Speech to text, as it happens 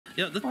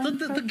Yeah,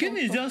 the game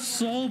is just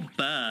so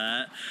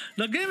bad.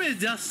 The game is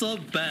just so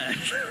bad.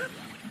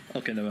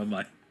 Okay, never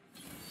mind.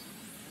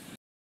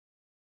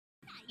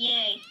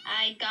 Yay,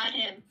 I got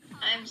him.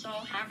 I'm so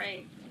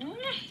happy.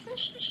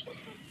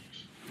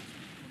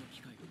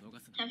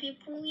 Have you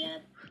pulled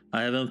yet?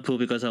 I haven't pulled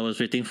because I was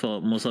waiting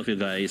for most of you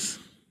guys.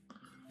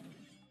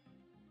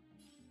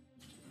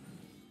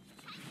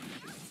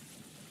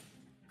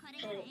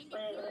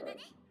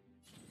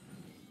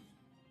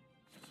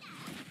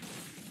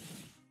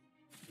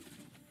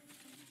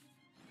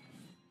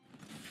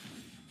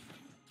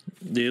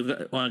 Do you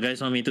guys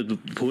want me to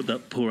pull the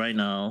pull right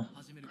now?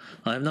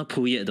 I have not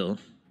pulled yet though.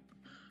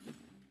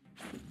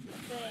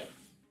 Wait.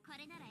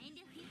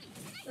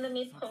 Let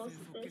me post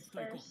this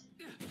first.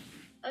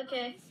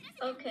 Okay,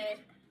 okay.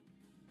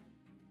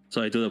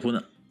 So I do the pull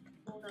now.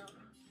 Hold on.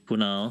 Pull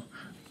now.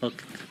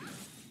 Okay.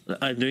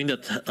 I'm doing the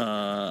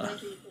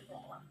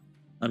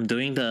I'm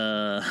doing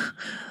the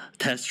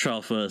test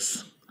trial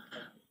first.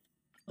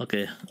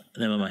 Okay,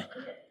 never mind.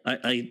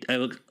 I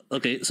will.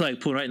 Okay, so I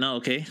pull right now.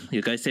 Okay,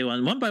 you guys say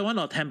one by one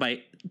or 10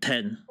 by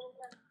 10.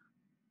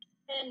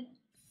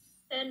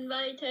 10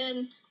 by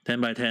 10.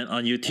 10 by 10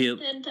 on YouTube.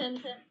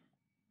 10.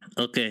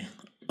 Okay,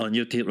 on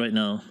YouTube right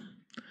now.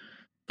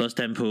 First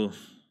 10 pull.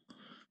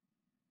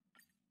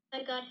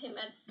 I got him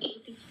at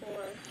 84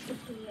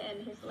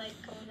 and he's like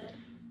on at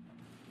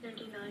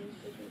 39.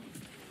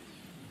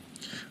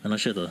 I'm not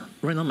sure though.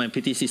 Right now my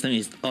PT system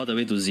is all the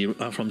way to 0.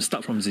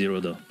 Start from 0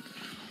 though.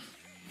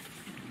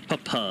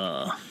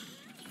 Papa.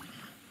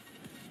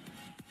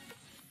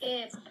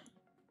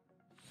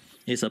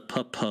 It's a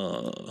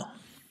papa.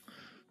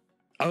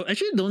 I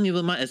actually don't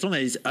even mind as long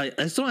as I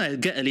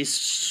get at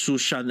least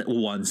Sushan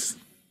once.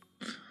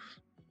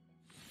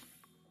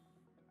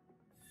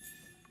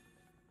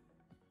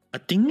 I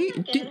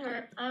think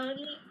her. I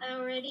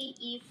already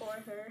E for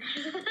her.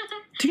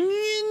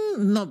 Tingyin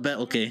not bad.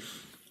 Okay,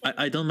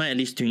 I don't mind at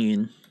least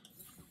Tingyin.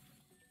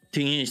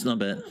 Tingyin is not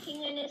bad.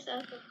 Tingyin is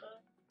also good.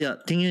 Yeah,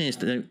 Tingyin is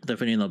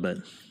definitely not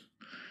bad.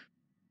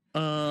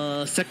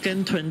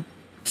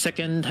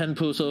 Second 10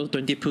 pull, so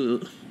 20 pull.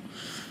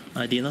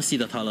 I did not see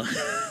the taller.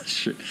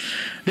 Shit.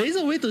 There is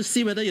a way to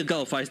see whether you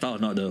got a 5-star or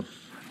not though.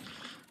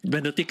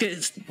 When the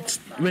ticket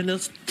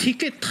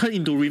turn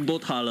into rainbow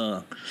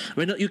taller,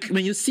 when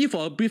you see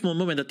for a brief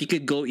moment when the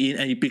ticket go in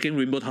and it became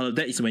rainbow taller,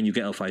 that is when you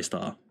get a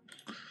 5-star.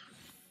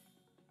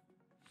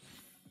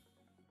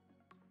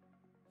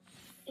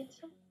 It's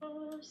a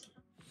 4-star.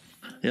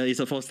 Yeah, it's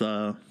a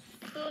 4-star.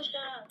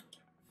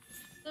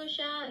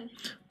 Sushan.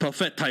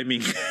 Perfect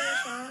timing.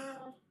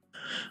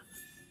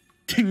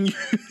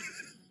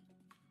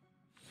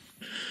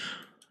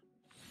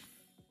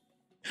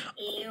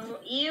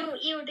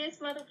 Ew,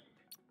 this mother.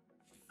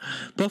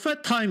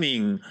 Perfect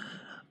timing.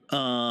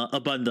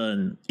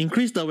 Abundant.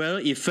 Increase the wearer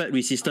effect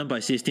resistance by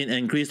 16 and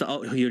increase the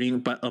out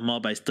healing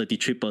amount by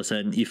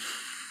 33%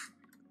 if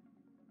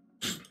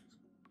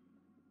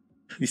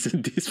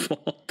isn't this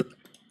fault?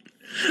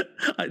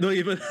 I don't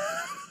even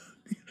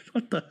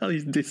what the hell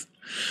is this?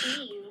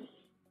 Ew.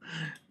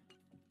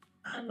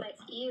 I'm like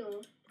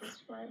ew.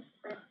 This one.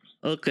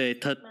 Okay,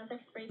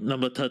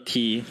 number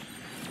 30.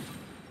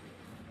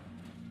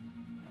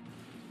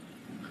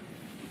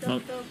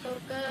 Go.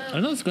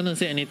 I'm not gonna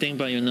say anything,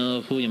 but you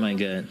know who you might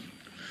get.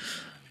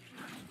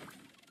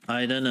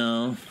 I don't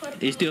know.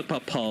 It's still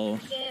purple.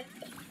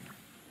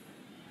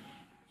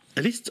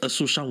 At least a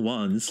Sushan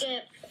once.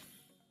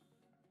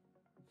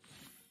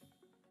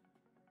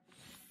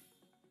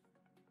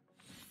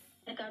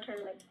 I got her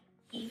like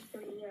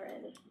E3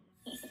 already.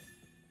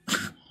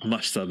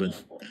 March 7.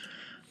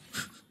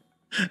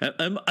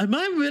 Am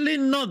I really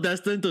not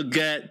destined to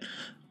get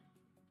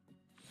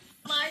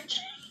March?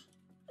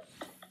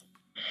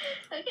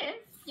 Okay,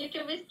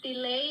 YouTube is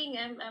delaying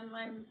and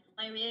my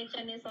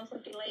reaction is also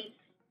delayed,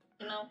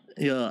 you know.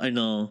 Yeah, I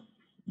know.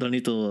 Don't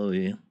need to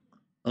worry.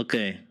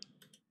 Okay.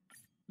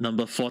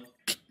 Number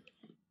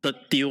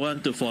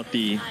 31 to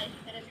 40.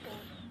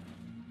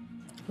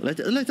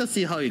 Let's just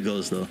see how it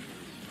goes though.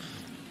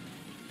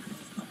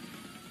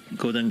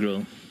 Golden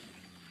Girl.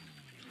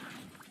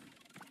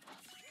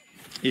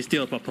 It's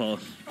still a purple.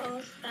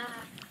 Oh, stop.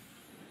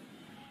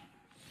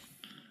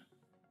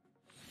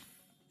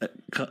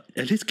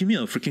 At least give me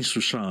a freaking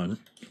Sushan.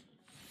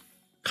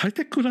 書い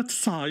てくだ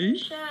さい.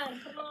 Sushan,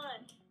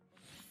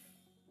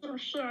 come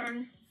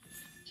on.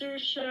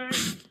 Sushan.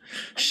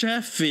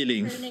 Share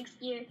feeling. For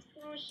next year.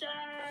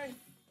 Sushan.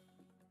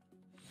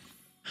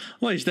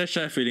 What is that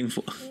share feeling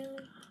for?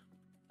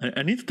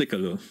 I need to take a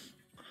look.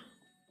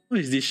 What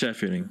is this share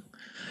feeling?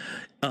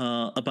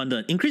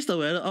 Abundant. Increase the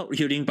weather out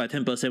healing by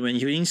 10% when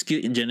healing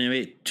skill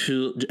generate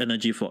 2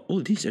 energy for.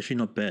 Oh, this is actually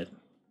not bad.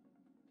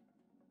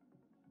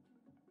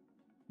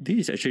 This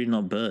is actually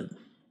not bad.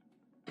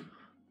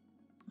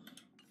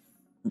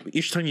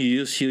 Each time you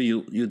use heal,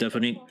 you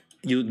definitely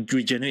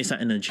regenerate some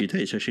energy.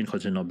 That is actually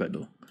considered not bad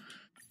though.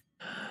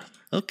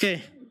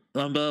 Okay,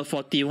 number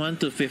 41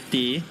 to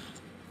 50.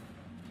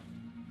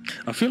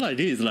 I feel like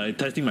this is like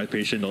testing my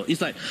patience though.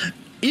 It's like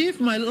if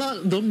my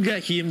luck don't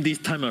get him this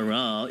time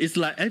around, it's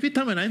like every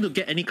time when I need to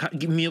get any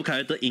new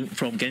character in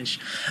from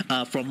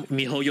from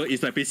MiHoYo,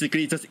 it's like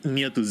basically just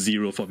near to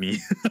 0 for me.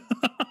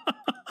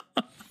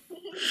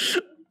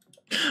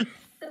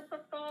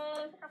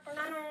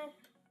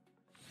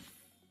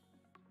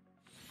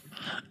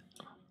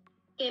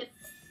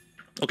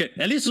 Okay,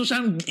 at least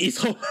Sushan is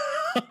home.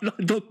 I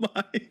don't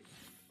mind.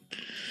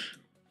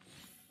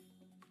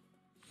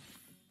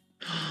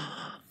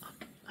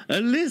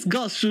 At least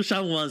got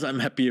Sushan once, I'm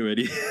happy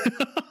already.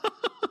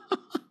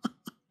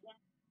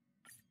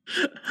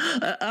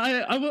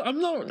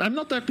 I'm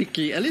not that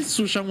picky. At least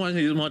Sushan once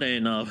is more than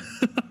enough.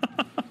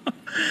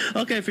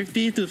 Okay,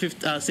 50 to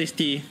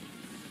 60.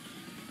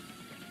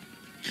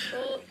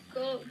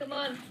 Go, come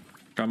on.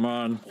 Come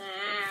on. Nah.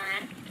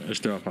 Let's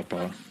do it,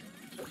 Papa.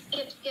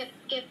 Skip.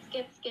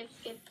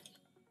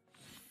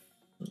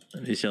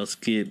 We shall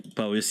skip,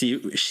 but we'll see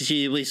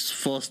which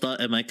 4-star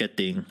am I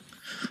getting.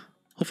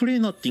 Hopefully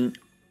nothing.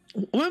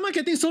 Why am I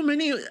getting so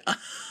many? Why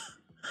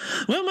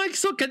am I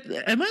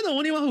am I the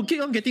only one who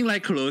keep on getting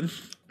like clone?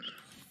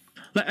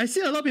 Like I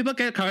see a lot of people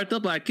get character,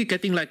 but I keep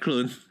getting like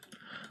clone.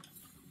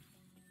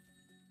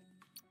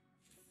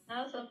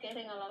 I'm also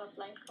getting a lot of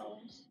like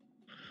clones.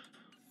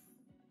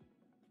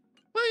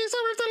 Why is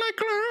it with the like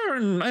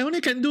clone? I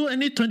only can do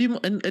any 20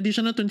 an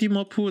additional 20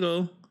 more pool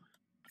though.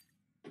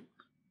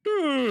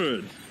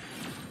 Dude.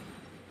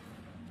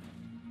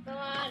 Come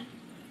on.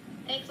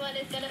 Next one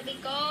is gonna be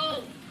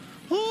gold.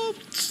 Oh,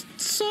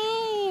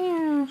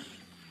 so.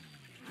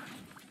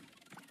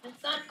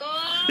 It's not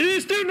gold.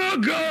 It's still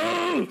not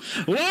gold.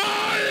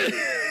 Why?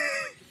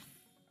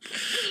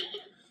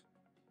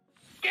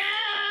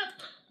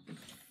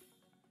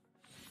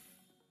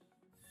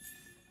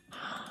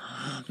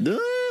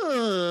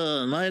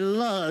 Dude, my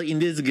luck in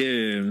this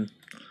game.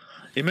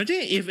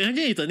 Imagine if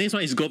the next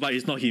one is gold, but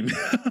it's not him.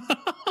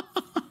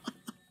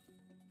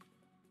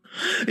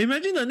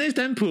 Imagine the next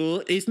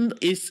temple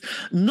is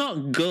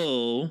not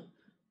gold.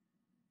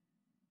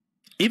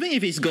 Even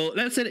if it's gold,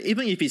 let's say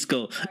even if it's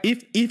gold,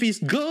 if it's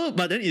gold,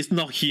 but then it's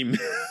not him,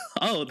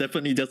 I'll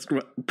definitely just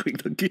quit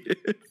the game.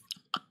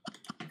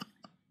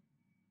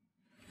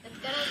 It's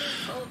gonna be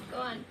gold. Go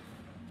on,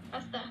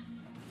 faster.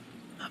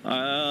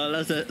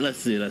 Let's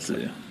see.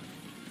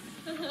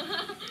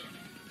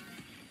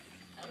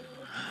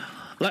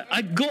 Like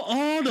I go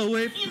all the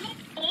way.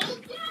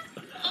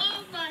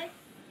 Oh my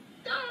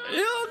god!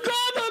 You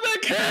gotta be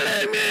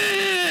kidding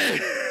me!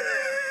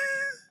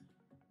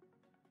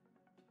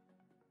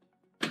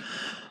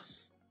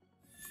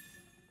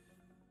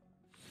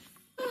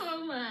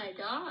 Oh my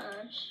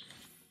gosh!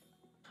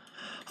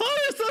 How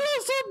is that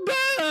not so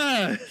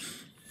bad?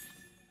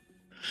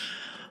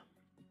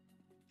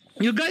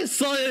 You guys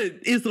saw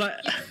it. It's like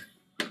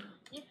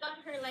You got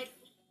her like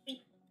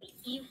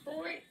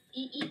E4,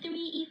 E3,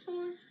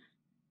 E4.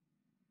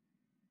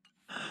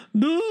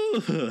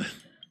 dude,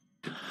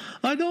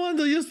 I don't want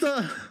to use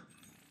the.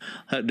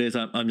 At this,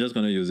 I'm just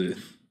gonna use it.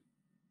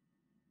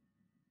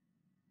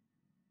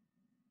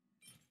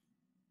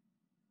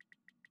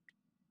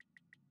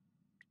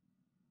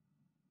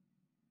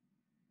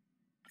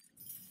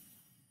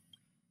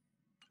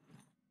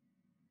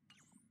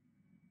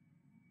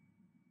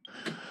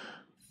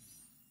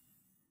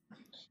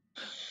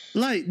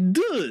 Like,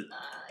 dude,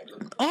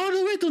 all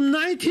the way to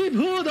 90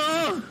 pool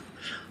though.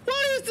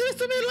 Why is this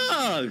to be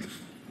luck?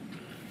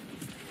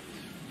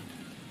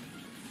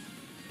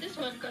 This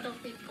one gonna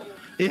be gold.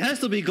 It has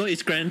to be gold.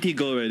 It's guaranteed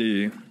gold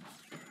already.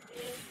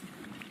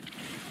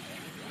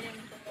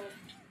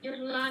 Your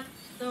luck,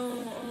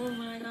 so oh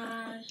my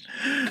gosh.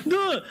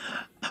 Dude,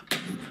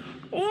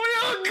 we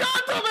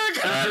got to be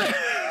kidding.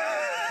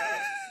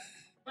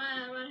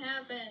 What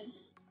happened?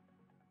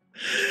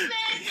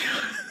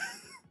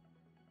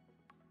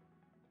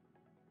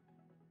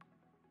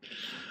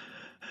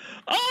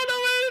 All the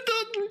way to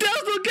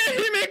just to get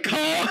him a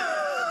call.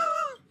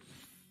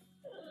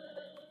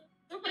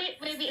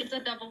 Maybe it's a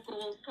double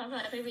goal.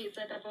 Papa, maybe it's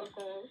a double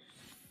goal.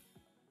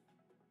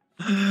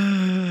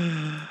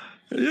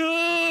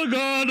 You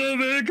gotta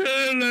be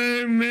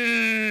killing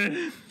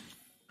me.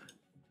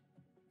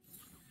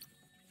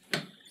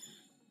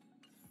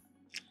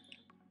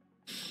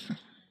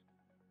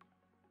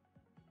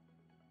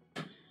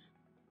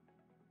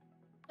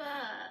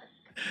 Fuck.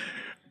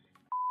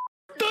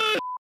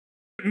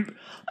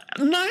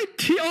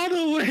 90 all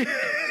the way.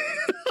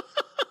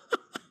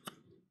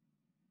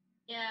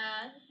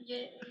 Yeah,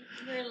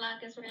 your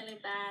luck is really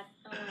bad.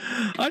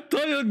 Oh. I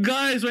told you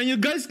guys, when you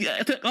guys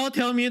all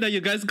tell me that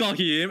you guys got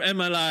him,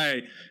 and I'm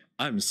like,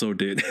 I'm so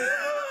dead.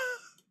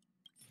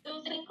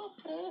 Do single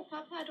pool,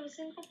 Papa, do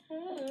single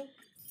pool.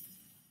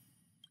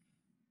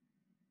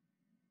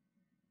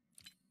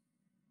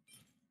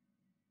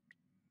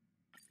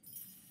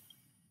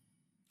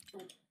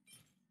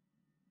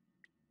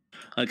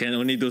 I can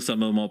only do some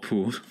more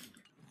pool.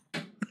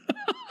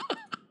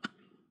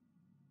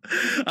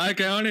 I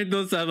can only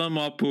do 7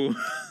 more pool.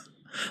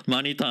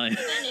 Money time.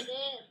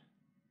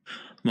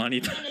 Money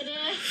time.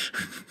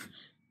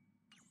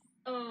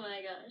 Oh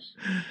my gosh.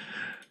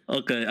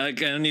 Okay, I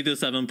can only do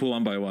 7 pull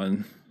one by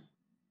one.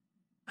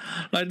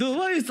 Like, dude,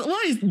 what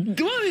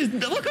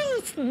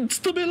kind of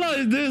stupid lie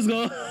is this,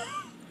 bro?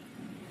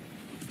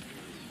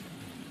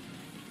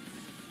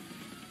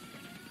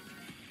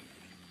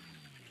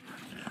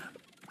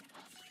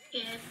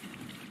 Yeah.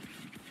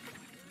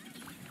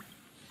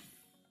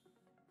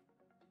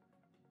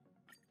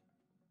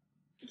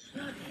 It's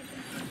not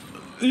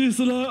even. It's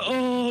like,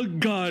 oh,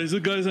 guys, you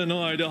guys have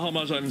no idea how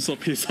much I'm so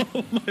pissed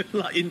off.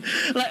 Like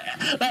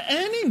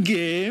any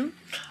game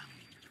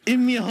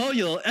in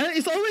MiHoYo, and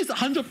it's always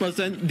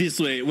 100% this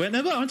way.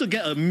 Whenever I want to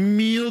get a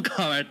male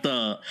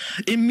character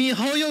in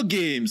MiHoYo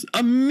games,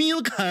 a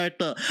male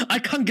character, I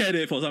can't get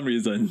it for some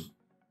reason.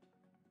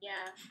 Yeah.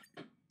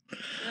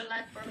 You're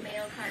like for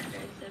male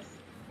characters, just.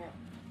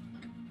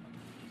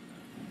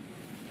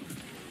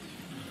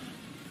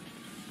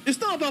 It's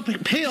not about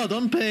pay or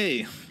don't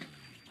pay.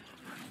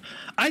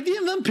 I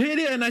didn't even pay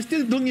it and I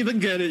still don't even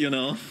get it, you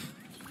know.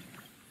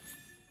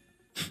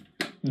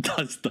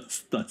 That's.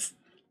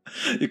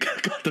 You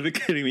gotta be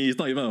kidding me. It's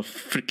not even a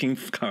freaking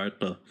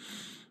character.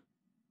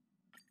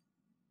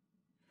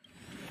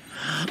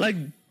 Like,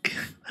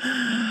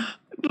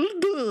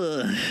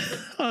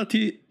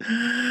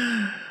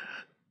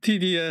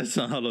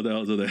 TDS, hello there,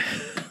 also there.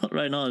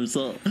 Right now I'm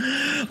so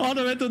all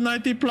the way to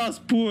 90 plus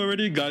pool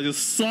already, guys. You're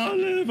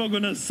solid, for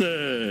goodness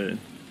sake.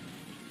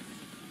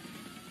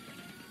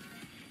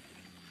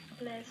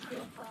 Bless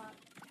your heart.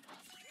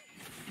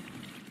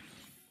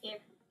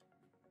 Yep.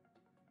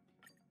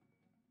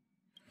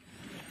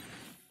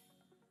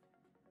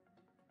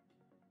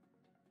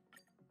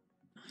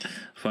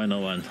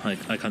 Final one.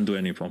 I can't do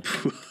any from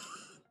pool.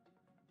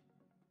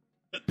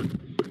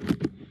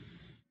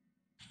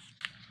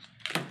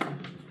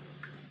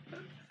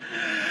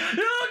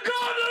 You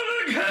gotta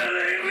be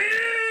kidding me!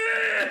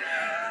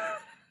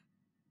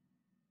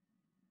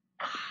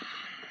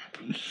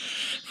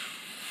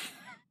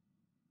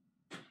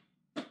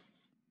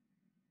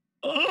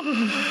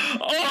 Oh,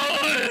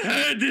 I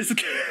hate this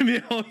game,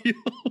 you.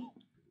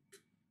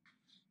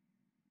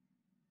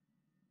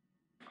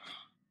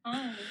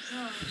 I'm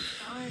so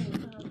sorry.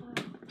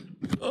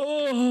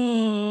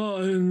 Oh,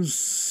 I'm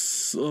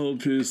so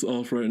pissed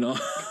off right now.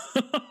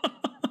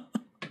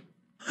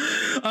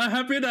 I'm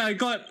happy that I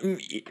got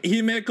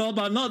Himeko,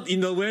 but not in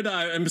the way that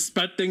I'm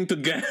expecting to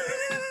get.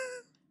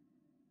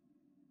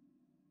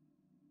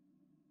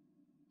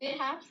 We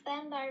have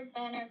standard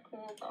banner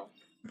cool though.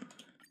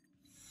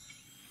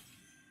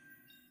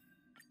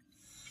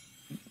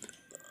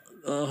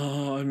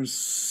 Oh, I'm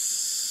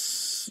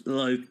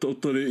like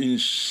totally in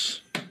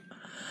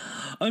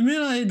I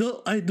mean,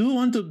 I do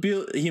want to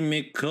build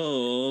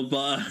Himeko,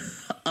 but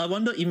I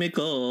want the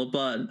Himeko,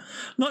 but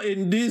not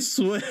in this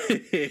way.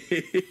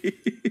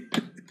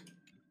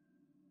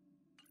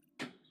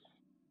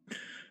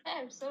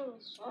 I'm so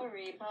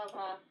sorry,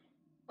 Papa.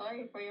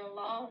 Sorry for your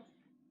loss.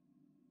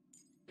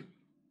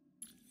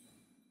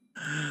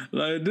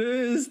 Like,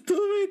 this is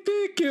too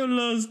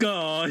ridiculous,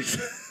 guys.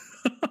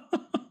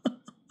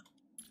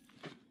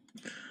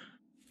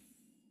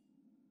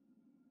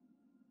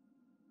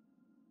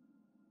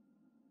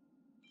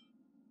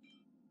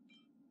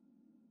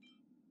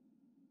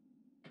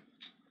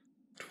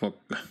 Fuck.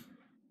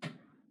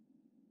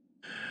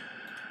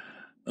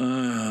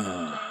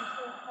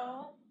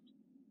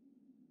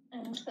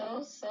 I'm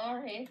so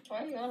sorry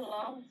for your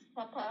loss,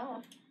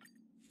 Papa.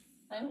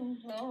 I'm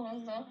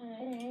so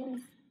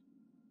sorry.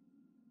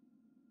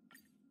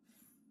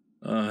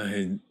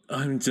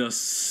 I'm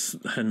just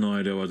had no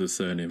idea what to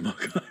say anymore,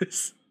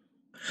 guys.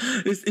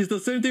 It's the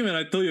same thing when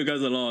I told you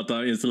guys a lot of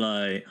time. It's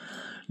like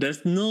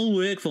there's no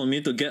way for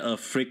me to get a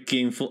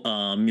freaking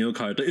male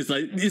character. It's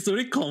like it's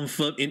already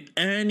confirmed in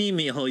any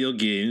MiHoYo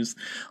games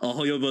or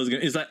HoYoverse game.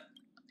 It's like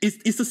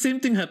it's the same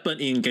thing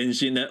happened in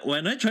Genshin that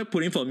when I try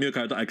putting for a male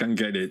character, I can't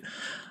get it.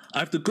 I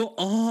have to go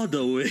all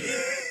the way.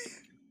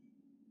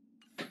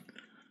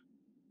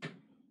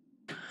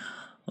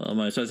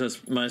 Might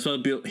as well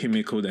build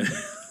Himeko then.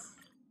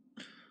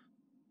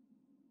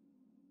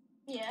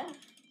 Yeah.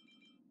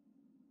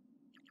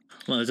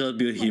 Might as well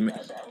build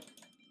Himeko.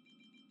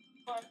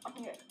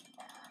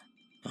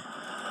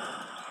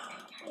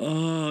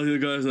 Oh, you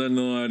guys have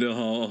no idea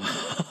how.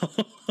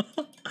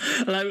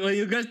 Like when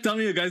you guys tell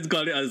me you guys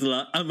got it,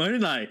 I'm already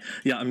like,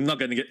 yeah, I'm not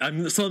getting it.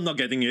 I'm so not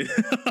getting it.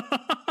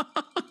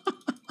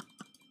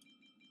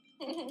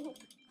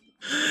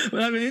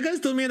 Like when you guys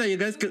told me that you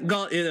guys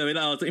got it,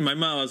 I was in my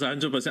mind I was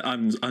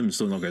 100%. I'm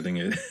so not getting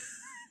it.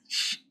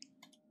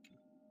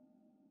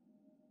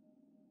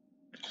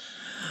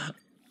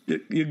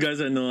 You guys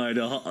have no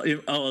idea how.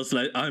 I was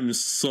like, I'm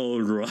so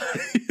right.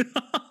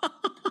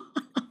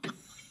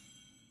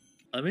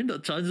 I mean, the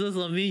chances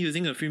of me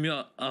using a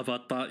female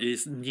avatar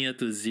is near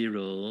to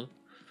 0.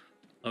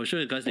 I'll show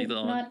you guys later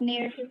on. It's not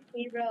near to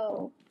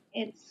 0.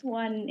 It's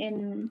 1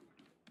 in,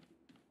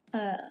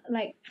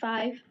 like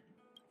 5.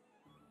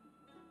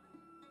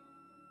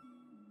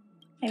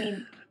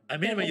 I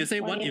mean, when you say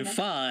 1 in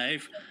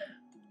 5,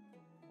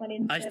 1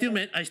 in I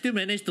still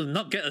managed to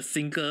not get a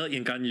single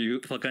in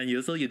Ganyu for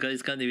Ganyu, so you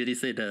guys can't really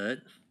say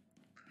that.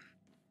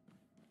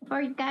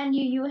 for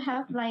Ganyu, you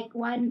have like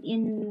one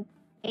in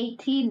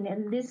 18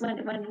 and this one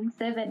in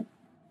 7.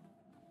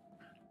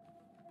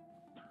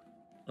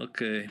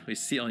 Okay, we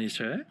sit on his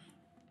chair.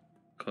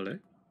 Correct.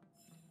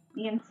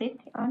 You can sit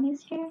on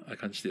his chair. I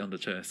can't sit on the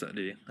chair,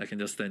 sadly. I can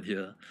just stand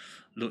here,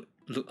 look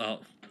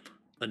out,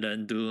 and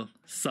then do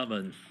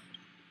summon.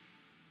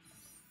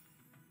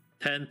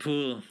 10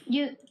 pull.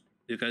 You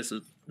guys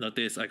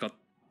notice I got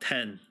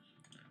 10.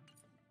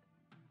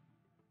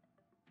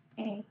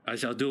 okay. I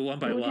shall do one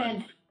by Do one.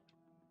 10.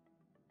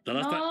 The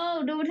last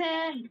time. No, do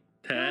 10.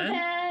 10. Do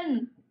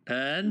 10.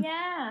 10.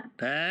 Yeah.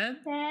 10.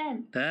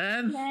 10.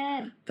 10. 10.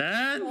 10.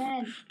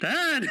 10.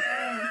 10.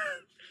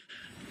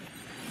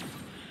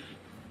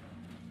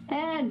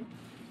 10.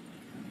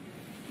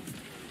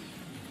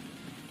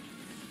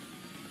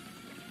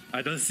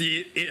 I don't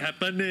see it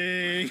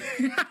happening.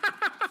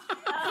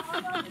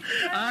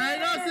 I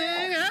don't see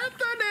it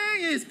happening.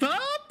 It's purple.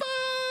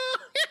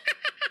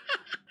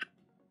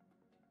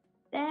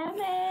 Damn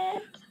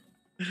it.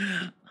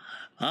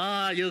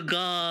 You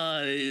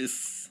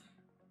guys.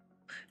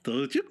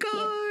 Told you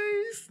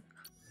guys.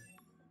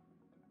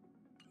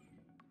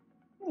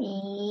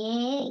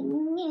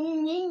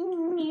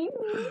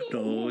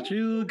 Told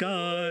you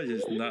guys.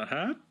 It's not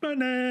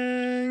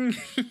happening.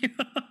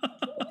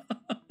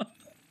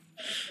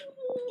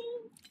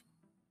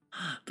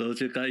 Told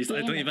you guys.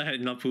 I don't even have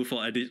enough proof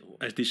for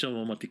additional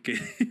one more ticket.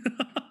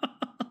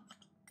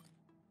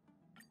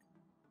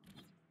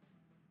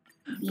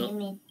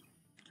 Damn it.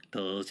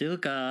 Told you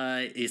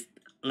guys. It's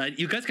like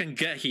you guys can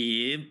get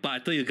him, but I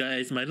told you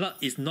guys my luck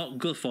is not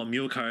good for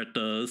new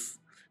characters.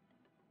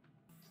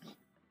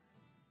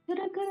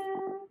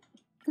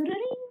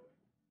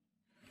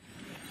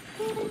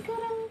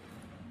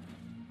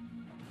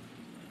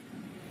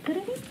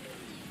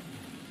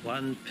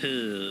 One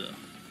pill.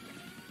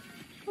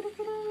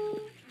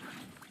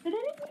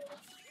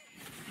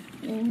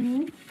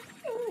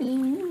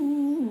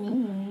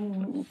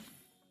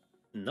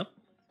 Nope.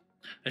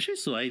 Actually,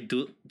 should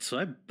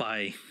I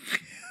buy?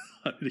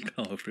 I really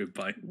can't afford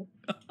buy.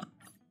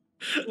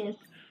 Yes,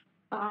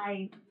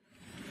 5.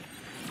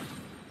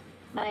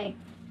 Like,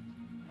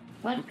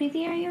 what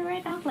PC are you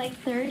right now? Like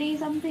 30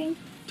 something?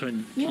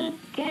 20. You'll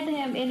get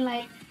him in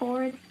like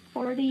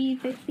 40,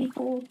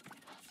 54.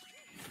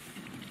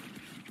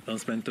 Don't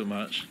spend too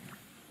much.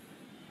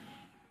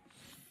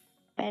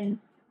 Spend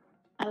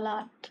a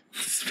lot.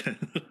 Spend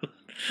a lot.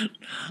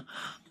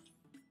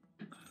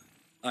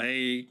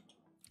 I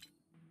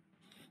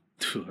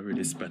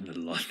really spend a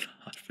lot.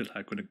 I feel like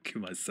I'm gonna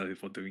kill myself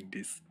for doing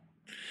this.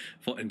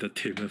 For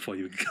entertainment for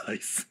you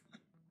guys.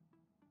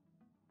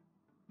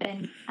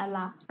 Spend a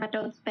lot. But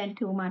don't spend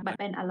too much, but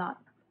spend a lot.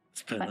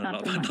 Spend But a not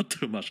lot, too but much. not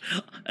too much.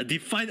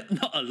 Define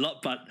not a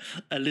lot, but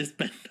at least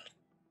spend.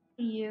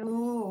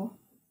 You.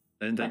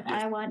 And But then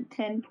I want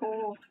 10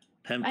 pool.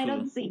 10 I pool.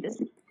 don't see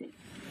this.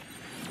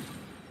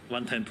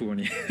 1 10 pool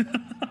only.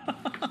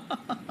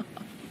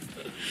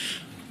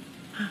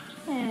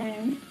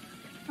 And,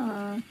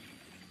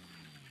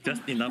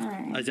 Just enough.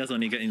 Alright. I just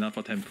only get enough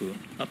for 10 pool.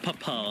 A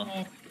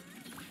papa.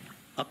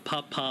 A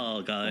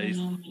papa, guys.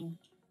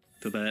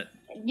 Too bad.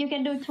 you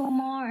can do 2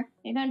 more.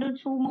 You can do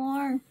 2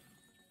 more.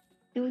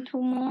 Do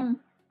 2 more.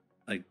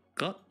 I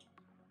got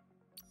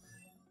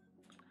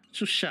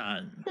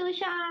Shushan.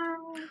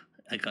 Sushan.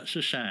 I got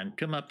Shushan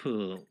to my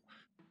pool.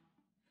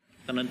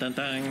 Dun dun dun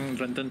dun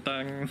dun dun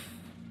dun.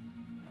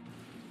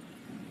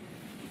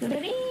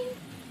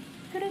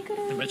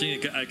 Imagine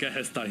I get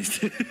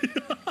hairstyles.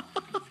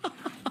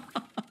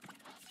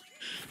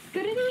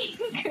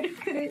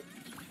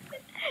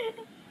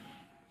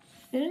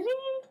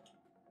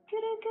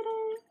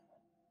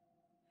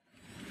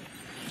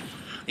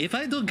 If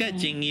I do get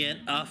Jing Yuan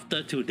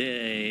after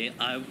today,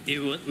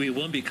 we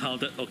won't be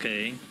counted.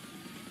 Okay,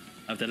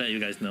 I have to let you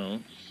guys know.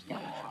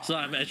 So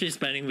I'm actually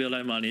spending real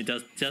life money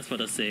just for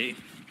the sake.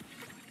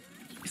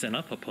 Is that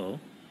not purple?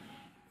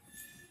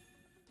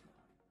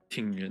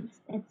 Ting Yuan.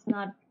 It's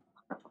not.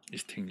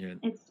 It's Ting Yuan.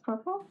 It's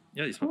purple.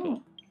 Yeah, it's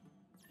purple.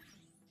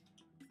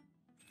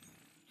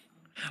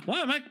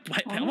 Why am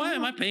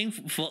I paying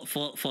for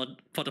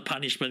the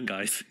punishment,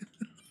 guys?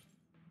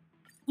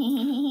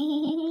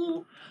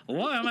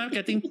 Why am I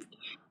getting?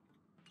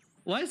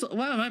 Why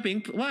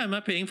am I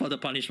paying for the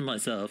punishment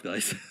myself,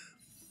 guys?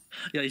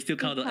 Yeah, it still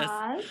counts.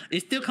 It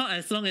still counts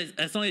as long as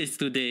it's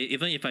today.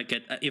 Even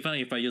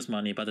if I use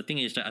money, but the thing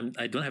is that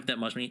I don't have that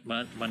much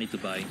money to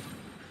buy.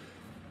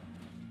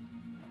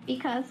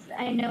 Because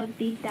I know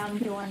deep down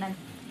you wanna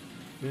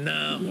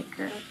No, be a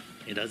girl.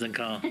 it doesn't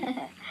count.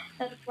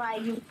 That's why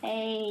you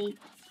paid.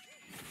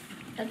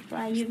 That's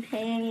why you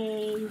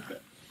paid.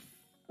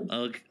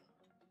 Okay.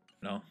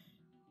 No.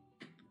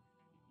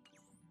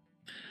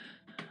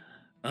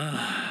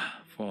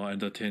 For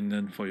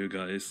entertainment for you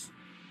guys.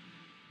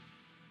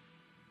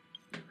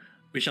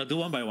 We shall do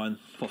 1 by 1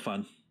 for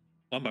fun.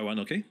 1 by 1,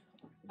 okay?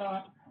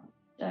 Sure.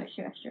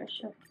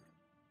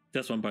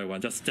 Just 1 by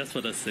 1, just for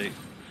the sake.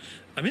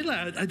 I mean,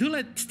 like I do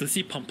like to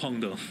see Pong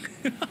Pong though.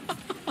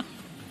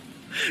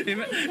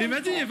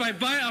 Imagine if I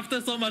buy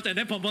after so much and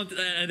then Pong Pong,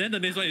 and then the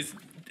next one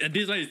and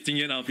this one is Jing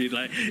Yuan, I'll be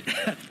like,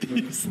 F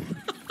this.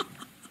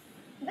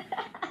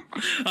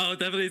 I'll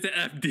definitely say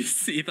F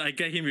this if I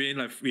get him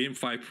within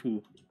 5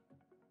 pool.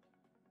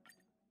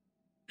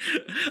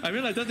 I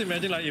mean, like, just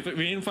imagine, like, if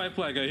within 5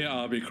 pool I get him,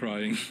 I'll be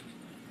crying.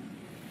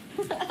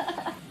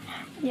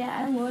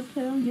 Yeah, I would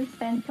too. You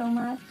spend so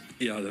much.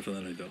 Yeah,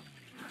 definitely though.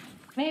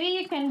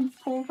 Maybe you can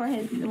pull for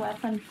his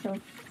weapon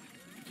too.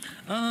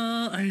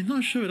 I'm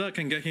not sure whether I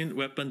can get him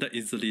weapon that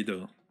easily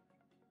though.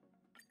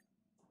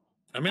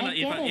 I mean, like,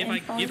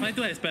 if I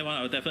do expect one,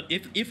 I'll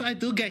definitely if I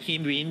do get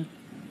him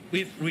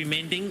with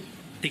remaining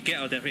ticket,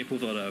 I'll definitely pull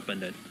for the weapon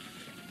then.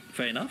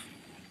 Fair enough.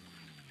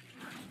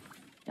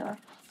 Sure.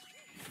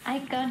 I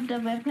got the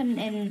weapon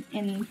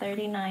in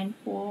 39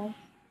 pool.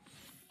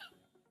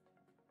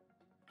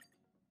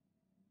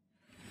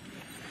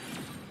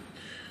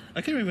 I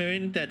can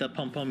remember that the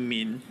pom pom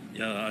mean.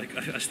 Yeah,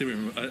 I still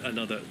remember. I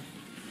know that.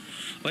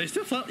 But it's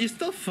still fun. It's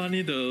still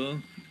funny though.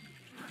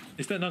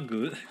 Is that not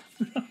good?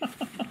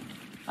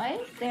 Why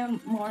is there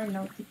more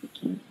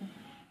notifications?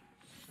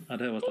 Ah,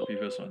 that was the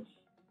previous one.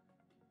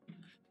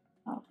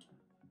 Oh.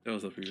 That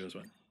was the previous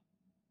one.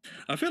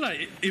 I feel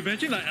like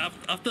imagine like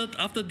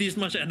after this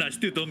much and I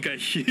still don't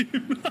get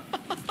him.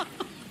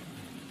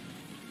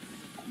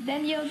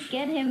 Then you'll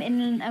get him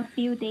in a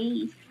few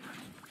days.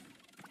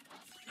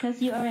 Because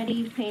you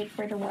already paid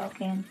for the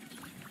welcome.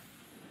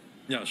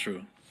 Yeah,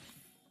 true.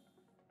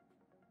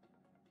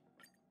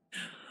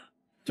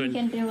 You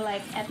can do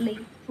like at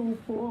least 2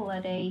 pool a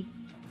day.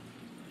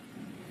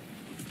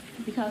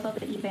 Because of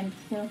the event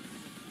too.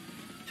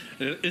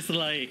 It's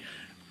like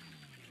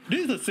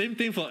this is the same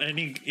thing for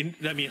any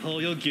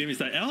whole game. It's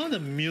like all the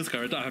Muse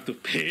character I have to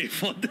pay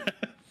for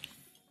that.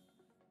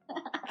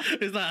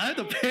 It's like I have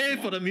to pay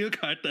for the Muse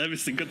character every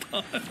single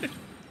time.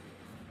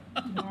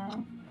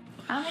 Yeah.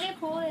 How many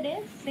pool it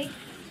is? 6?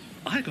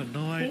 I got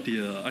no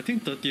idea. I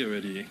think 30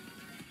 already.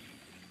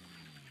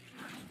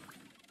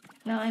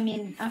 No, I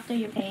mean after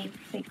you pay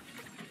 6,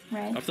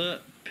 right?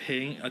 After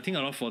paying, I think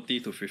around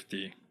 40 to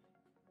 50.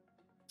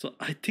 So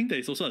I think there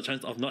is also a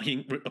chance of not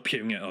him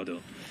appearing at all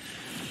though.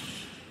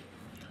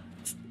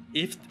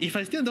 If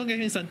I still don't get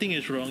him, something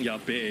is wrong,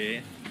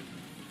 yabe.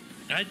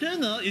 I don't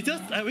know. It's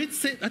just I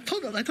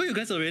told you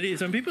guys already.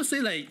 When people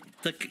say like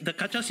the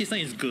gacha system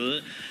is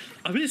good,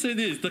 I really say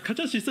this. The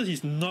gacha system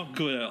is not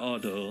good at all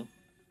though.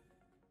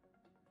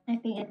 I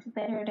think it's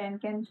better than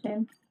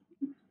Genshin.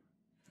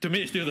 To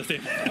me, it's still the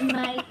same. In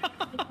my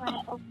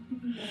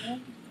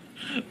opinion.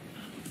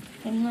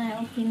 In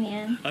my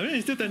opinion. I mean,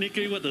 it's still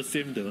technically what the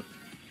same though.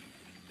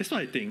 That's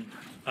what I think.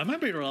 I might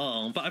be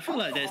wrong, but I feel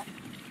like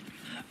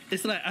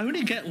it's like I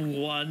only get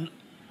one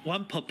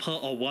purple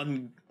or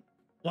one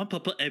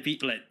purple every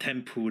like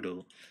 10 pool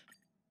though.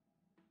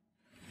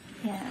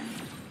 Yeah.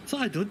 So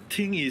I don't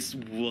think it's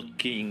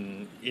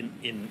working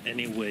in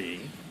any way.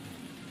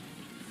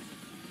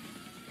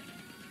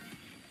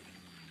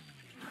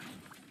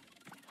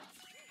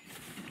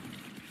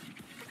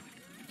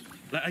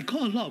 Like I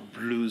got a lot of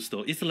blues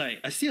though. It's like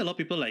I see a lot of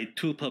people like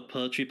 2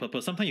 purple, 3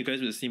 purple. Sometimes you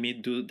guys will see me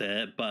do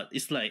that, but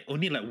it's like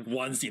only like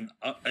once in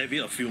every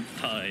a few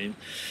times.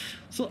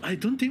 So I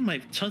don't think my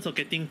chance of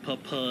getting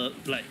purple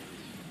like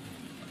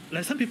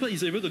some people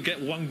is able to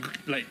get one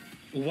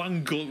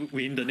gold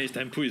win the next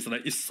 10 pool is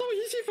like it's so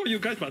easy for you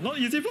guys, but not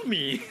easy for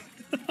me.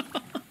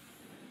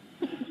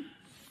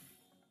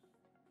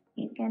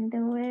 You can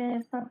do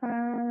it,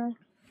 Papa.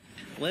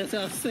 Where's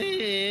your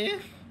say?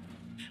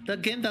 The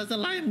game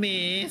doesn't like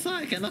me, so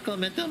I cannot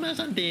comment too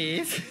much on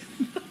this.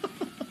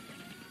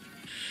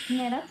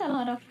 Yeah, that's a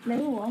lot of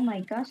blue. Oh my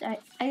gosh, I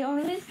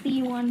only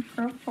see 1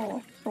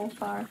 purple so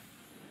far.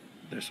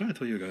 That's why I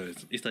told you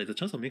guys. It's like the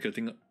chance of me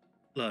getting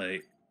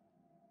like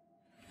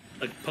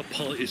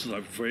purple is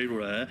like very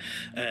rare,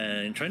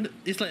 and trying to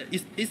it's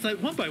like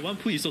 1 by 1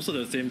 pool is also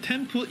the same.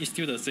 10 pool is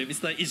still the same.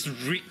 It's like it's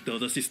rigged though,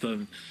 the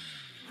system.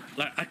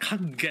 Like I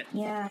can't get.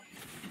 Yeah.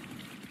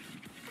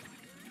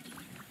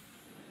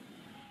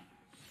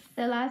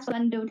 The last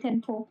one do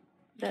 10 pool.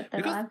 The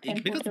last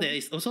 10 because pool there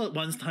is also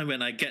one time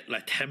when I get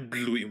like 10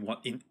 blue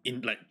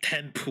in like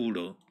 10 pool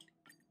though.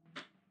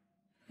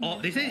 Oh,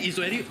 they say it's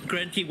already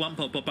guaranteed 1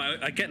 purple,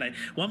 but I get like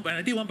when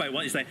I did 1 by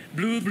 1, it's like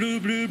blue all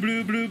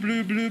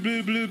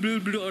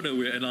the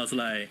way, and I was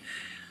like,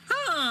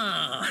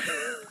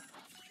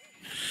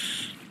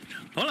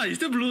 hold on, you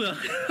still blue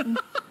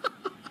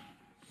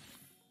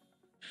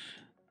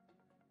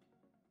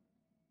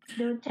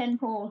Do 10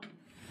 pool.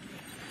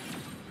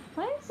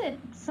 Why is it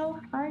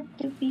so hard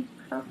to be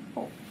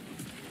purple?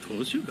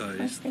 Told you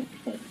guys.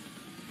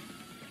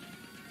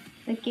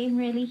 The game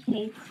really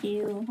hates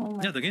you. Oh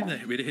my Yeah, the game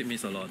God. really hit me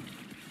a lot.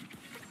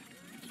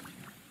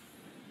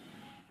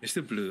 It's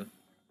still blue.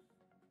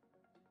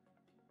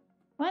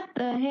 What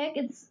the heck?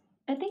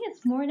 I think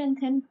it's more than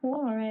 10 pool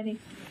already.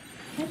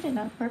 Why is it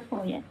not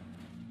purple yet?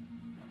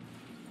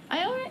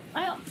 I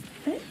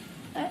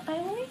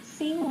only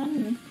see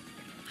 1.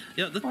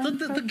 Yeah,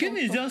 the game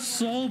is just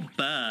so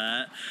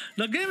bad.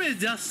 The game is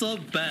just so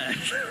bad.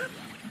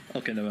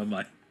 Okay, never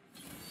mind.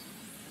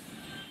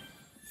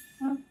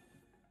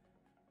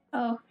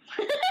 Oh.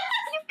 You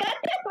got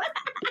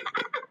it!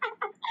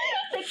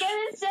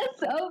 is just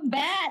so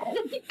bad.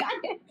 You got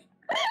it.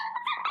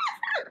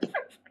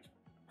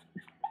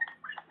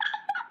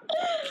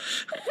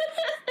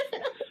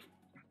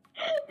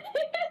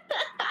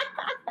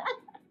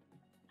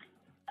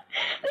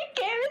 The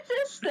game is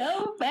just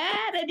so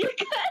bad, and you got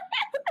it.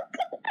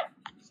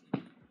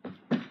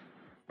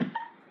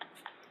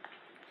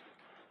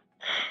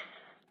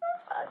 For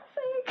fuck's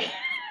sake.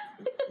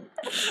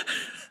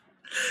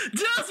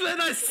 Just when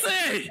I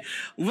say,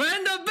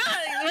 when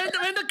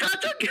the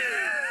cartridge,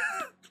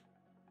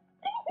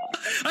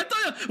 I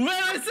told you,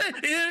 when I say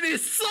it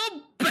is so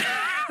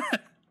bad.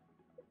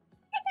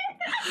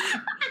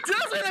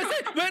 Just when I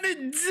say, when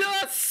it's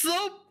just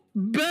so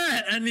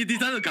bad, and it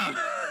doesn't come.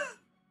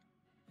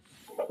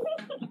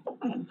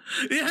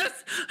 It has.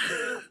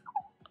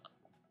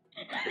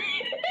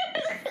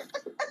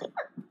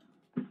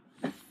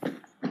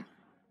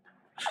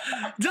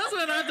 Just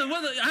when I have to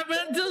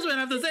just when I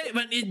have to say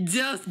when it's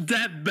just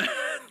that bad.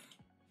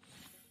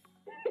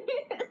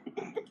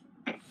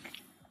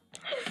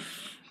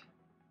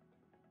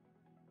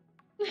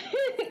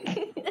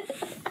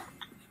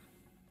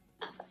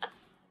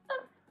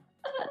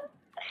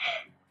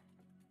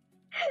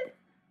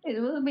 It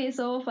would be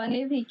so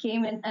funny if he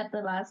came in at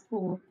the last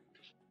pool.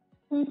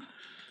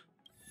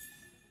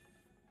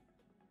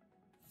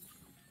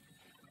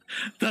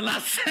 The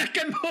last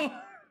second move.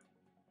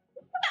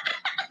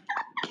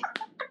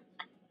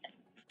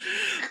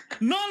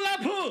 Not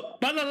last pool,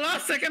 but the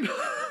last second move.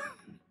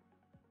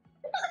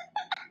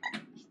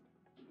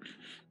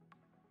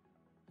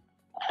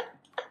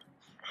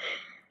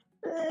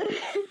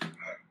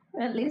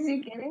 At least you're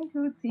getting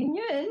through Jing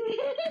Yuan.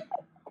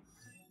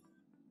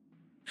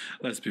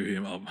 Let's build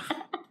him up.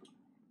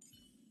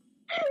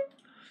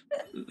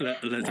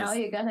 Let's Now just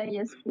you're gonna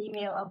use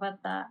female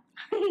avatar.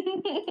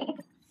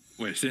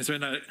 wait. Since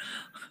when I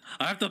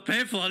have to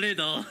pay for it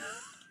though.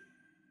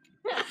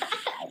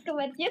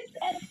 But you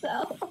said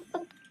so.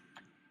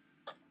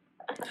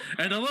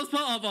 And the worst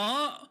part of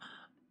all,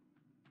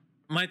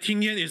 my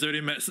Jing Yuan is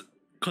already mass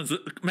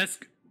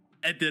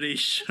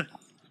adoration.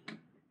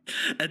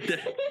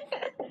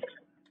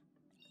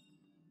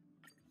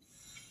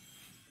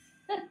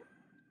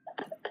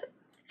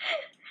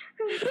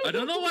 I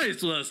don't know why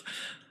it's worse.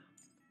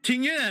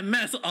 Jing Yuan and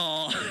Mass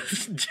or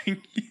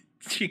Jing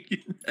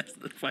Yuan as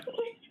the fight.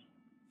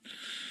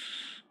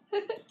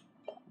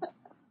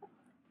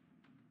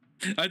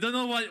 I don't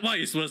know why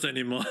it's worse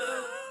anymore.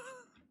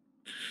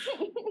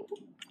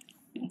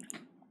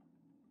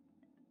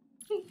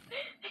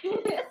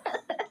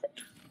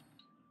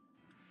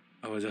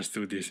 I will just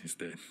do this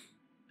instead.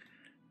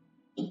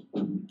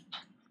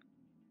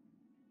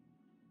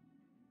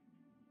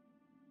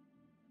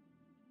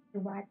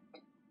 What?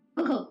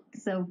 Oh,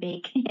 so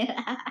big.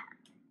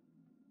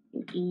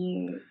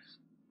 Ears.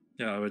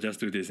 Yeah, I will just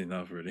do this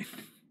enough really.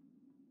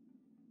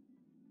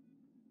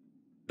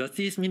 Does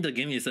this mean the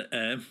game is an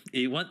M?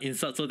 It want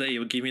insult so that it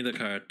will give me the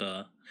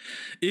character.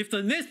 If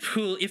the next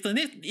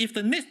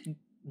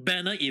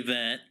banner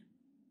event,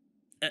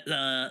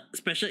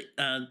 special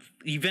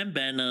event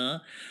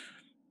banner,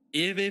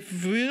 if it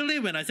really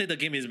when I say the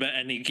game is bad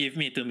and it give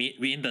me to me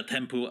win the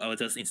temple, I will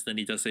just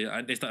instantly just say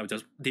next time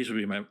this will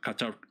be my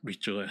gacha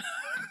ritual.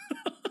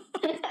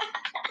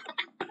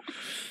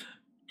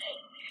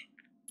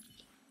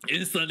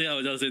 Instantly, I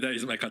will just say that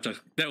is my gacha.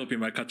 That will be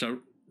my gacha.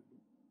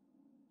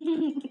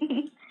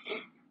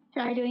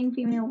 Try doing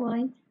female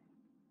voice.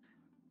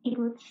 It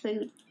would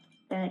suit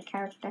the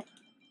character.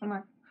 Come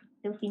on,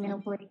 do female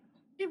voice.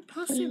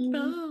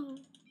 Impossible.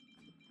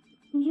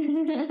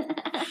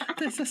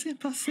 This is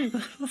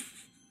impossible.